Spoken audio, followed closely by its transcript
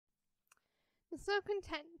The Silken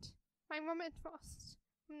Tent by Robert Frost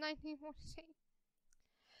from 1942.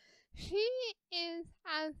 She is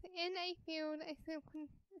as in a field a silken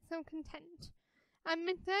tent. At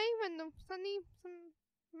midday, when the sunny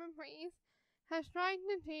summer breeze has dried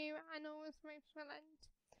the dew and all its ropes relent,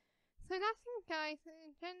 so lasting skies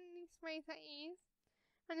gently sways at ease,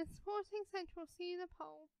 and the supporting central cedar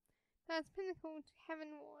pole that is pinnacle to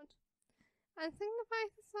heavenward, and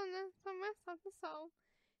signifies the sunrest of the soul,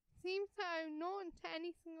 seems to owe naught to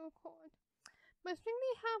any single chord, but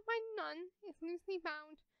strictly held by none, is loosely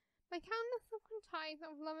bound by countless silken ties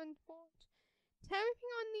of love and thought, to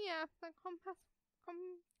everything on the earth that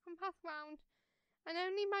compass round, and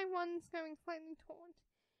only by one's going slightly taut.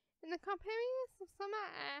 In the capricious of summer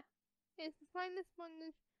air is the slightest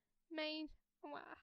bondage made aware.